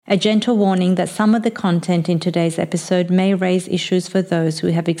A gentle warning that some of the content in today's episode may raise issues for those who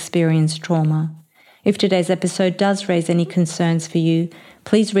have experienced trauma. If today's episode does raise any concerns for you,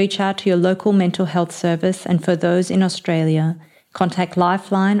 please reach out to your local mental health service, and for those in Australia, contact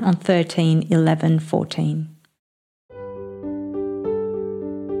Lifeline on 13 11 14.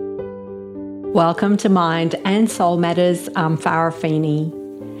 Welcome to Mind and Soul Matters. I'm Farah Feeney.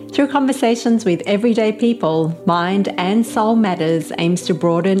 Through conversations with everyday people, Mind and Soul Matters aims to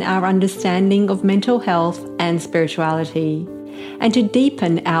broaden our understanding of mental health and spirituality, and to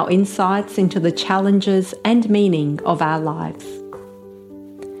deepen our insights into the challenges and meaning of our lives.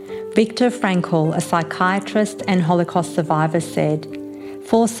 Viktor Frankl, a psychiatrist and Holocaust survivor, said,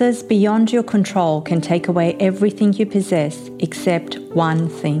 "Forces beyond your control can take away everything you possess except one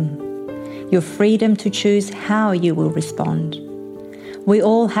thing: your freedom to choose how you will respond." We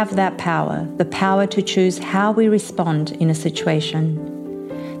all have that power, the power to choose how we respond in a situation.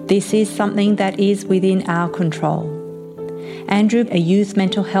 This is something that is within our control. Andrew, a youth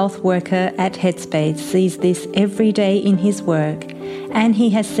mental health worker at Headspace, sees this every day in his work, and he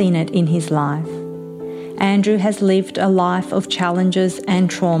has seen it in his life. Andrew has lived a life of challenges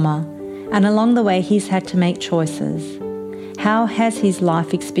and trauma, and along the way he's had to make choices. How has his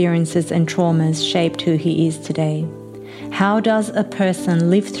life experiences and traumas shaped who he is today? How does a person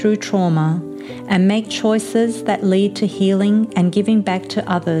live through trauma and make choices that lead to healing and giving back to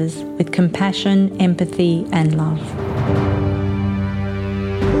others with compassion, empathy, and love?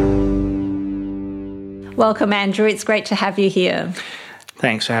 Welcome, Andrew. It's great to have you here.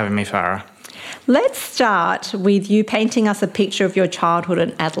 Thanks for having me, Farah. Let's start with you painting us a picture of your childhood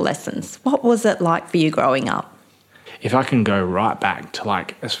and adolescence. What was it like for you growing up? If I can go right back to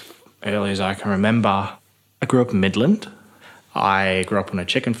as early as I can remember, I grew up in Midland. I grew up on a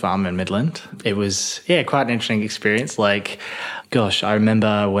chicken farm in Midland. It was, quite an interesting experience. I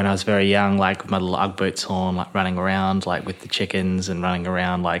remember when I was very young, with my little Ugg boots on, running around, with the chickens and running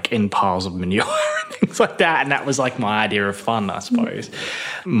around, in piles of manure and things like that. And that was, my idea of fun, I suppose.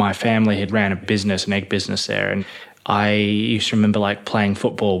 My family had ran an egg business there, and I used to remember playing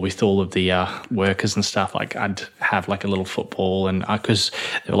football with all of the workers and stuff. I'd have a little football, and because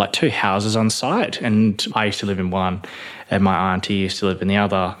there were two houses on site, and I used to live in one, and my auntie used to live in the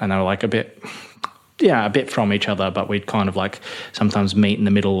other, and they were a bit from each other, but we'd kind of sometimes meet in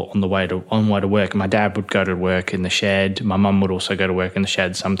the middle on the way to work. And my dad would go to work in the shed. My mum would also go to work in the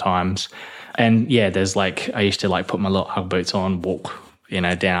shed sometimes. And there's I used to put my little Ugg boots on, walk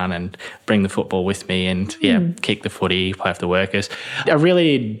down and bring the football with me and, kick the footy, play with the workers. I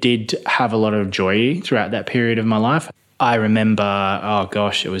really did have a lot of joy throughout that period of my life. I remember, I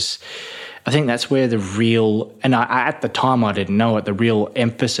think that's where the real, and at the time I didn't know it, the real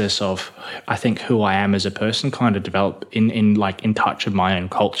emphasis of, I think, who I am as a person kind of developed in touch with my own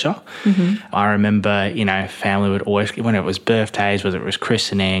culture. Mm-hmm. I remember, family would always, when it was birthdays, whether it was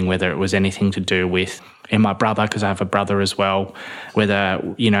christening, whether it was anything to do with, and my brother, because I have a brother as well, whether,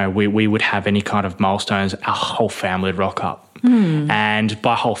 we would have any kind of milestones, our whole family would rock up. Mm. And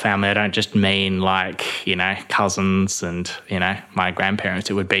by whole family, I don't just mean cousins and, my grandparents.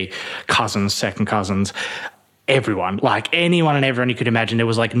 It would be cousins, second cousins, everyone, anyone and everyone you could imagine. There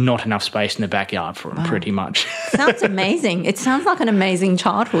was not enough space in the backyard for them, pretty much. Sounds amazing. It sounds like an amazing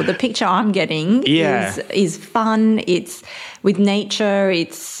childhood. The picture I'm getting is fun. It's with nature.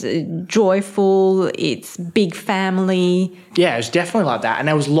 It's joyful. It's big family. Yeah, it was definitely like that. And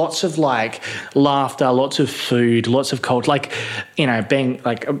there was lots of laughter, lots of food, lots of culture. Being being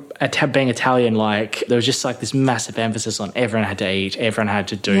Italian, there was just this massive emphasis on everyone had to eat, everyone had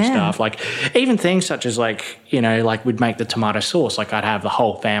to do stuff. Even things such as we'd make the tomato sauce. I'd have the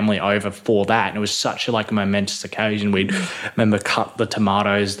whole family over for that. And it was such a momentous occasion. We'd remember cut the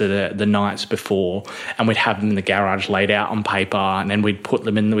tomatoes the nights before, and we'd have them in the garage laid out on paper, and then we'd put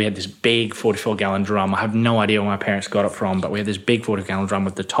them in. We had this big 44-gallon drum. I have no idea where my parents got it from, but we had this big 40-gallon drum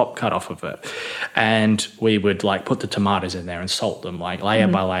with the top cut off of it. And we would put the tomatoes in there and salt them layer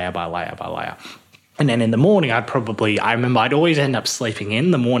by layer by layer by layer. And then in the morning, I remember I'd always end up sleeping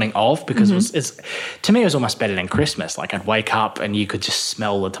in the morning of, because to me, it was almost better than Christmas. I'd wake up and you could just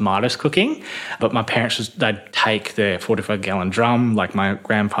smell the tomatoes cooking. But my parents, they'd take the 45-gallon drum. My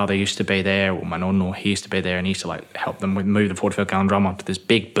grandfather used to be there, or my nonno, he used to be there, and he used to help them move the 45-gallon drum onto this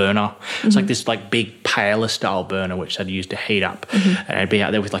big burner. It's this big paler style burner, which they'd use to heat up. And I'd be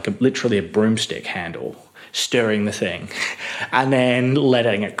out there with literally a broomstick handle, stirring the thing and then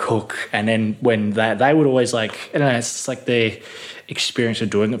letting it cook. And then when they would always I don't know, it's the experience of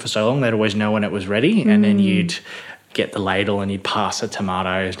doing it for so long, they'd always know when it was ready. And then you'd get the ladle and you'd pass the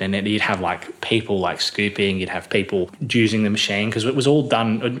tomatoes, and then you'd have like people like scooping, you'd have people using the machine, because it was all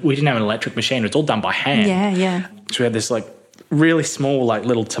done, we didn't have an electric machine, it was all done by hand. Yeah. So we had this like really small like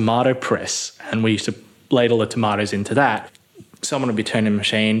little tomato press, and we used to ladle the tomatoes into that. Someone would be turning the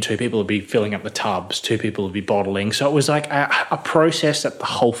machine, 2 people would be filling up the tubs, 2 people would be bottling. So it was like a process that the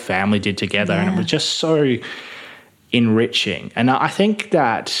whole family did together, and it was just so enriching. And I think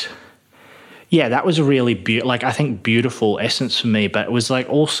that, that was a really beautiful essence for me. But it was like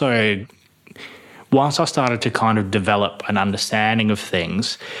also, once I started to kind of develop an understanding of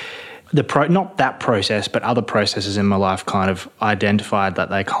things, not that process, but other processes in my life kind of identified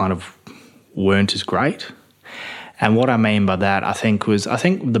that they kind of weren't as great. And what I mean by that, I think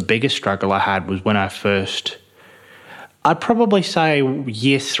the biggest struggle I had was when I'd probably say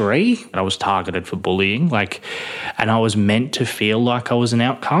year 3, I was targeted for bullying, and I was meant to feel like I was an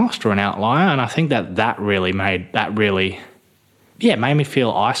outcast or an outlier. And I think that really made me feel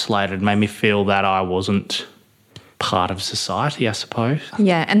isolated, made me feel that I wasn't part of society, I suppose.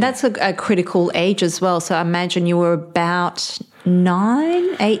 Yeah, and that's a critical age as well. So I imagine you were about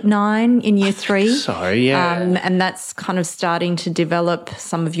 8, 9 in year 3. So, yeah. And that's kind of starting to develop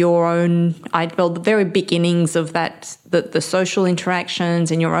some of your own, the very beginnings of that, the social interactions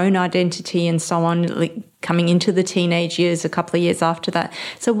and your own identity and so on, like coming into the teenage years a couple of years after that.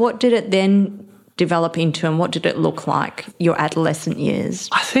 So what did it then develop into, and what did it look like, your adolescent years?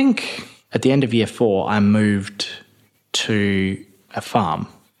 I think at the end of year 4, I moved to a farm,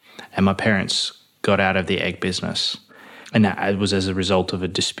 and my parents got out of the egg business. And that was as a result of a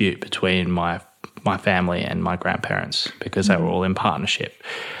dispute between my family and my grandparents, because they were all in partnership.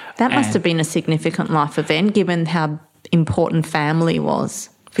 That must have been a significant life event, given how important family was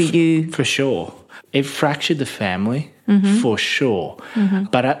for you. For sure. It fractured the family, for sure.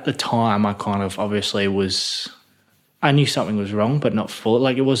 But at the time, I kind of obviously I knew something was wrong, but not fully.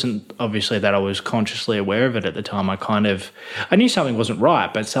 Like, it wasn't obviously that I was consciously aware of it at the time. I knew something wasn't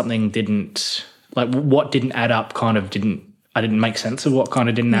right, but something didn't, what didn't add up I didn't make sense of what kind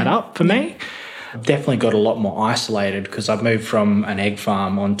of didn't add up for me. Definitely got a lot more isolated, because I moved from an egg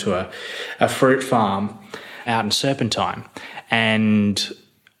farm onto a fruit farm out in Serpentine. And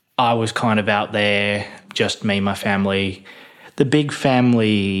I was kind of out there, just me, my family. The big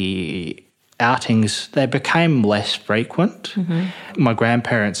family outings, they became less frequent. My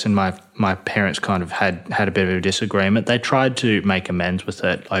grandparents and my parents kind of had a bit of a disagreement. They tried to make amends with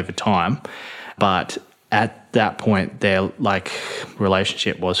it over time, but at that point their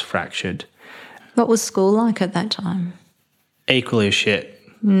relationship was fractured. What was school like at that time? Equally as shit.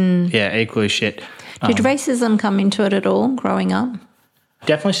 Yeah, equally as shit. Did racism come into it at all growing up?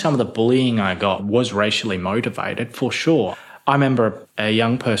 Definitely some of the bullying I got was racially motivated, for sure. I remember a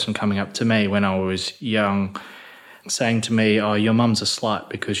young person coming up to me when I was young saying to me, "Oh, your mum's a slut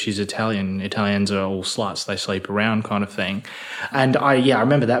because she's Italian. Italians are all sluts. They sleep around," kind of thing. And I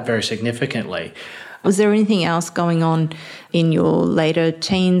remember that very significantly. Was there anything else going on in your later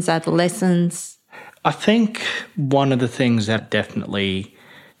teens, adolescence? I think one of the things that definitely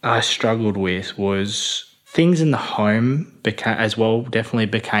I struggled with was things in the home definitely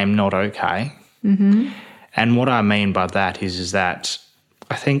became not okay. And what I mean by that is that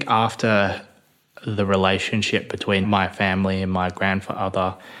I think after the relationship between my family and my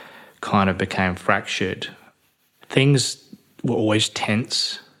grandfather kind of became fractured, things were always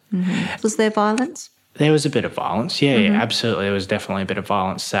tense. Was there violence? There was a bit of violence, yeah, absolutely. There was definitely a bit of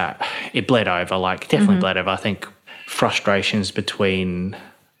violence that it bled over, bled over. I think frustrations between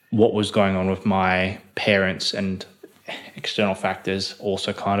what was going on with my parents and external factors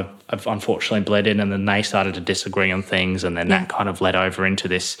also kind of unfortunately bled in, and then they started to disagree on things, and then that kind of led over into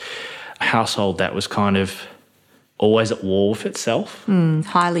this household that was kind of always at war with itself.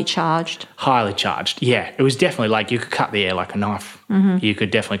 Highly charged. Highly charged, yeah. It was definitely you could cut the air like a knife. You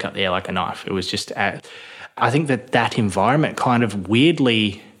could definitely cut the air like a knife. It was just, I think that environment kind of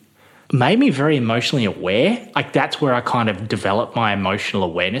weirdly made me very emotionally aware. That's where I kind of developed my emotional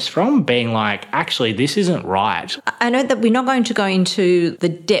awareness from, being actually, this isn't right. I know that we're not going to go into the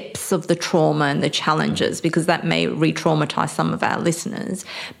depths of the trauma and the challenges, because that may re-traumatize some of our listeners.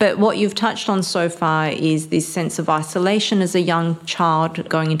 But what you've touched on so far is this sense of isolation as a young child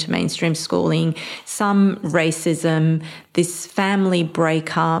going into mainstream schooling, some racism, this family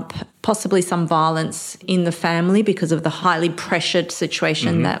breakup, possibly some violence in the family because of the highly pressured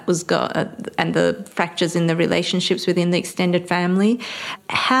situation that was and the fractures in the relationships within the extended family.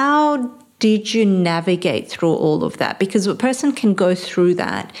 How did you navigate through all of that? Because a person can go through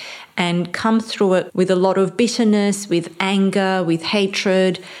that and come through it with a lot of bitterness, with anger, with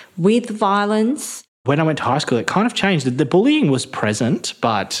hatred, with violence. When I went to high school, it kind of changed. The bullying was present,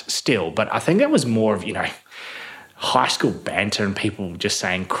 but I think that was more of, high school banter and people just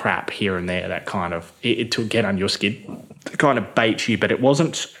saying crap here and there, that kind of, it to get on your skin, to kind of bait you, but it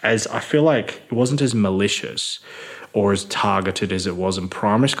wasn't as malicious or as targeted as it was in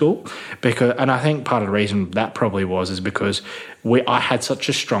primary school. And I think part of the reason that probably is because I had such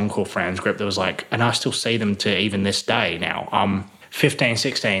a strong core friends group that was like, and I still see them to even this day now, 15,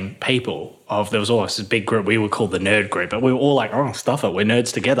 16 people there was always this big group we would call the nerd group, but we were all like, oh, stuff it, we're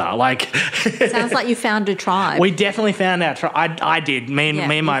nerds together. Like, sounds like you found a tribe. We definitely found our tribe. I did. Me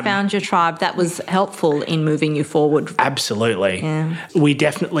and my found your tribe that was helpful in moving you forward. Absolutely. Yeah. We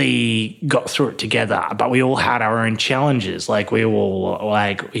definitely got through it together, but we all had our own challenges. Like we were all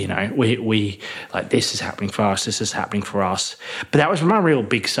like, we like, this is happening for us, this is happening for us. But that was my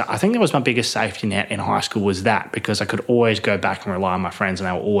I think that was my biggest safety net in high school, was that, because I could always go back and rely on my friends and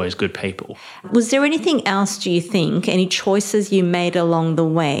they were always good people. Was there anything else, do you think, any choices you made along the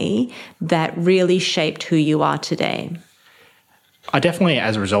way that really shaped who you are today? I definitely,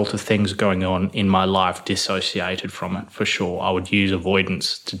 as a result of things going on in my life, dissociated from it, for sure. I would use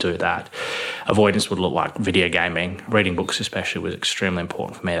avoidance to do that. Avoidance would look like video gaming. Reading books especially was extremely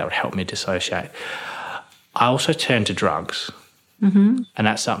important for me. That would help me dissociate. I also turned to drugs, and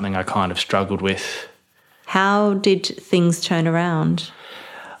that's something I kind of struggled with. How did things turn around?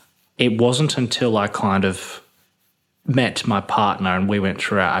 It wasn't until I kind of met my partner and we went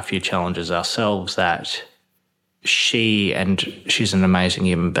through a few challenges ourselves that she's an amazing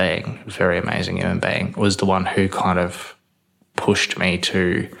human being, very amazing human being, was the one who kind of pushed me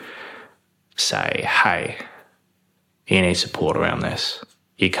to say, hey, you need support around this.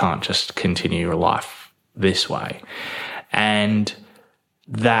 You can't just continue your life this way. And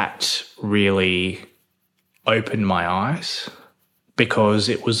that really opened my eyes, because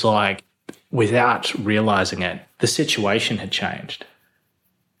it was like, without realising it, the situation had changed.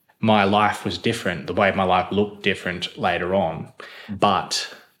 My life was different. The way my life looked different later on.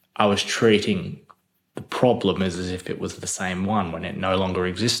 But I was treating the problem as if it was the same one when it no longer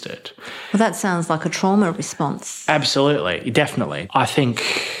existed. Well, that sounds like a trauma response. Absolutely, definitely. I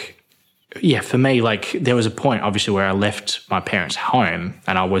think, for me, like, there was a point, obviously, where I left my parents' home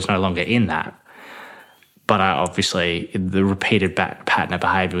and I was no longer in that. But the repeated pattern of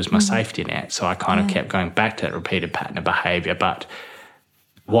behaviour was my safety net. So I kind of kept going back to that repeated pattern of behaviour. But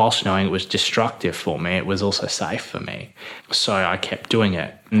whilst knowing it was destructive for me, it was also safe for me. So I kept doing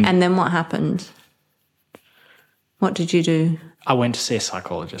it. And then what happened? What did you do? I went to see a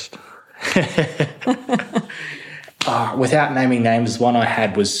psychologist. Without naming names, one I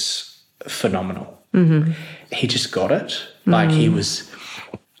had was phenomenal. Mm-hmm. He just got it. Like, he was...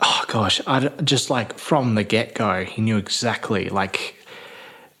 Oh, gosh, just like from the get-go, he knew exactly, like,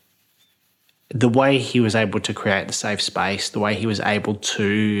 the way he was able to create the safe space, the way he was able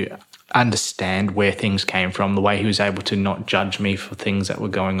to understand where things came from, the way he was able to not judge me for things that were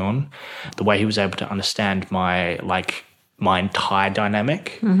going on, the way he was able to understand my entire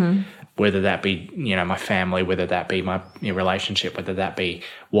dynamic, whether that be, my family, whether that be my relationship, whether that be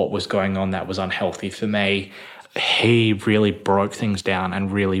what was going on that was unhealthy for me. He really broke things down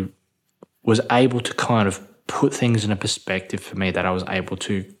and really was able to kind of put things in a perspective for me that I was able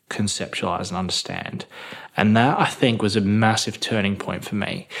to conceptualize and understand. And that, I think, was a massive turning point for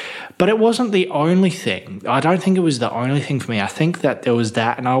me. But it wasn't the only thing. I don't think it was the only thing for me. I think that there was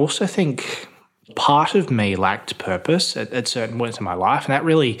that, and I also think part of me lacked purpose at certain points in my life. And that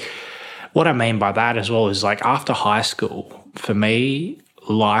really, what I mean by that as well is, like, after high school, for me,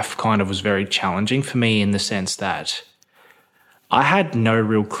 life kind of was very challenging for me in the sense that I had no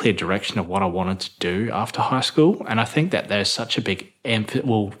real clear direction of what I wanted to do after high school. And I think that there's such a big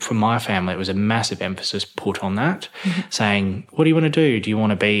for my family, it was a massive emphasis put on that, saying, what do you want to do? Do you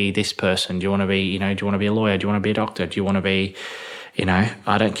want to be this person? Do you want to be, do you want to be a lawyer? Do you want to be a doctor? Do you want to be,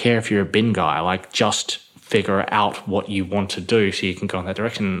 I don't care if you're a bin guy, like, just figure out what you want to do so you can go in that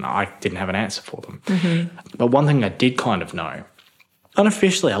direction. I didn't have an answer for them. But one thing I did kind of know,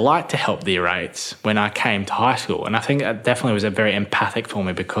 unofficially, I liked to help the year 8s when I came to high school. And I think that definitely was very empathic for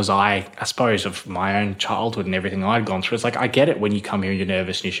me, because I suppose of my own childhood and everything I'd gone through. It's like, I get it when you come here and you're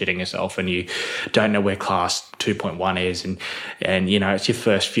nervous and you're shitting yourself and you don't know where class 2.1 is and it's your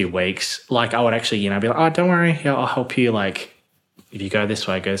first few weeks. Like, I would actually, be like, oh, don't worry, I'll help you. Like, if you go this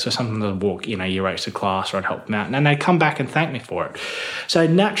way, go this way. Sometimes I'd walk, year 8s to class, or I'd help them out. And they'd come back and thank me for it. So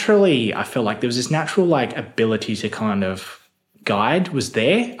naturally, I feel like there was this natural, like, ability to kind of guide was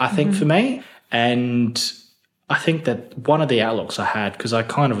there, I think, for me. And I think that one of the outlooks I had, because I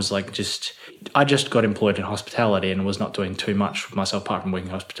kind of was like I just got employed in hospitality and was not doing too much for myself apart from working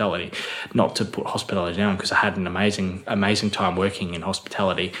in hospitality. Not to put hospitality down, because I had an amazing time working in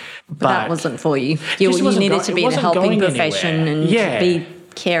hospitality. But that wasn't for you. You needed to be in a helping profession and be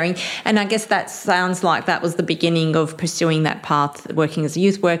caring. And I guess that sounds like that was the beginning of pursuing that path, working as a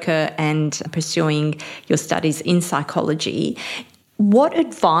youth worker and pursuing your studies in psychology. What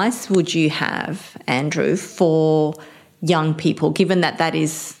advice would you have, Andrew, for young people, given that that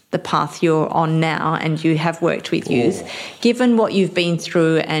is the path you're on now and you have worked with youth, given what you've been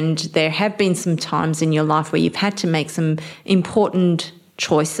through, and there have been some times in your life where you've had to make some important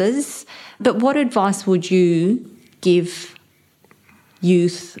choices, but what advice would you give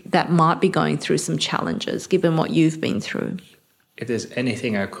youth that might be going through some challenges, given what you've been through? If there's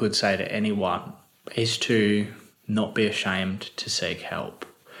anything I could say to anyone, is to not be ashamed to seek help.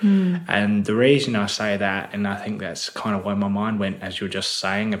 And the reason I say that, and I think that's kind of where my mind went as you were just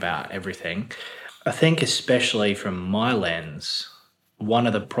saying about everything, I think especially from my lens, one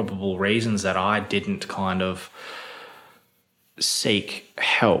of the probable reasons that I didn't kind of seek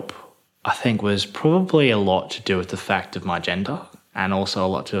help, I think was probably a lot to do with the fact of my gender, and also a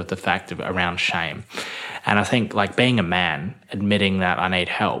lot to do with the fact of around shame. And I think, like, being a man, admitting that I need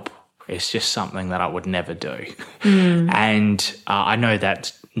help is just something that I would never do. And I know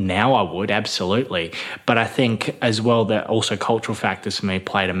that now I would, absolutely. But I think as well that also cultural factors for me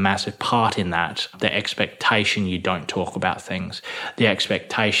played a massive part in that. The expectation you don't talk about things, the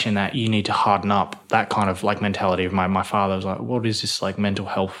expectation that you need to harden up, that kind of like mentality of my father was like, what is this, like, mental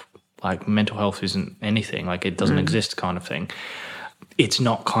health? Like, mental health isn't anything, like it doesn't exist kind of thing. It's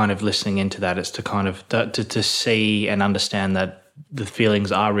not kind of listening into that. It's to kind of to see and understand that the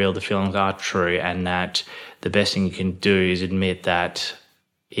feelings are real, the feelings are true, and that the best thing you can do is admit that,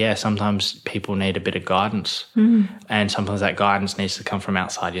 yeah, sometimes people need a bit of guidance, and sometimes that guidance needs to come from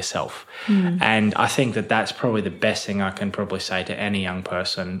outside yourself. And I think that that's probably the best thing I can probably say to any young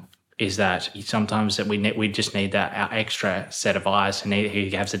person, is that sometimes that we just need that extra set of eyes, and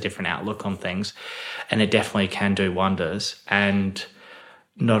he has a different outlook on things, and it definitely can do wonders. And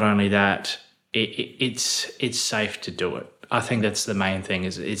not only that, it's safe to do it. I think that's the main thing,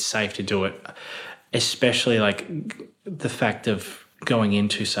 is it's safe to do it, especially like the fact of going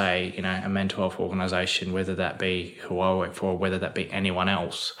into, say, you know, a mental health organisation, whether that be who I work for or whether that be anyone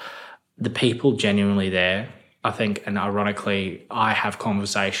else, the people genuinely there, I think, and ironically, I have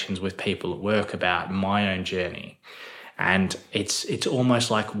conversations with people at work about my own journey, and it's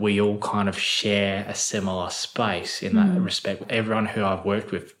almost like we all kind of share a similar space in that respect. Everyone who I've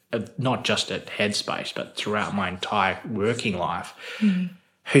worked with, not just at Headspace, but throughout my entire working life,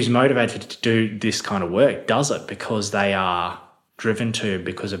 who's motivated to do this kind of work, does it because they are driven to,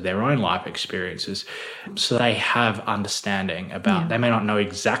 because of their own life experiences. So they have understanding about, they may not know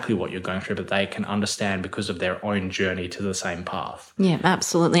exactly what you're going through, but they can understand because of their own journey to the same path. Yeah,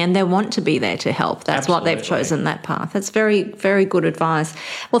 absolutely. And they want to be there to help. That's what they've chosen, that path. That's very, very good advice.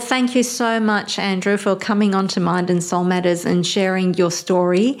 Well, thank you so much, Andrew, for coming on to Mind and Soul Matters and sharing your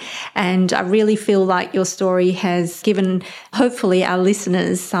story. And I really feel like your story has given, hopefully, our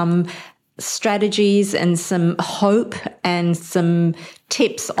listeners some strategies and some hope and some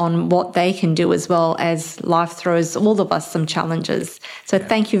tips on what they can do, as well as life throws all of us some challenges. So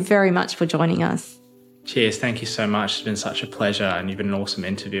thank you very much for joining us. Cheers. Thank you so much. It's been such a pleasure, and you've been an awesome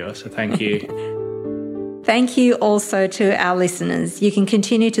interviewer. So thank you. Thank you also to our listeners. You can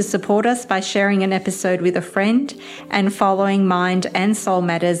continue to support us by sharing an episode with a friend and following Mind and Soul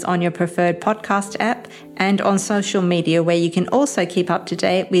Matters on your preferred podcast app and on social media, where you can also keep up to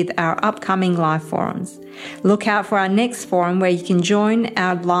date with our upcoming live forums. Look out for our next forum, where you can join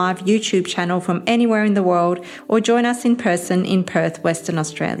our live YouTube channel from anywhere in the world or join us in person in Perth, Western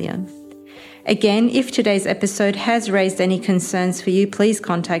Australia. Again, if today's episode has raised any concerns for you, please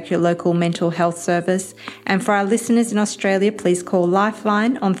contact your local mental health service. And for our listeners in Australia, please call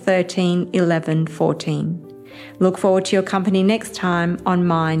Lifeline on 13 11 14. Look forward to your company next time on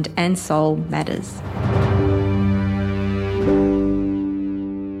Mind and Soul Matters.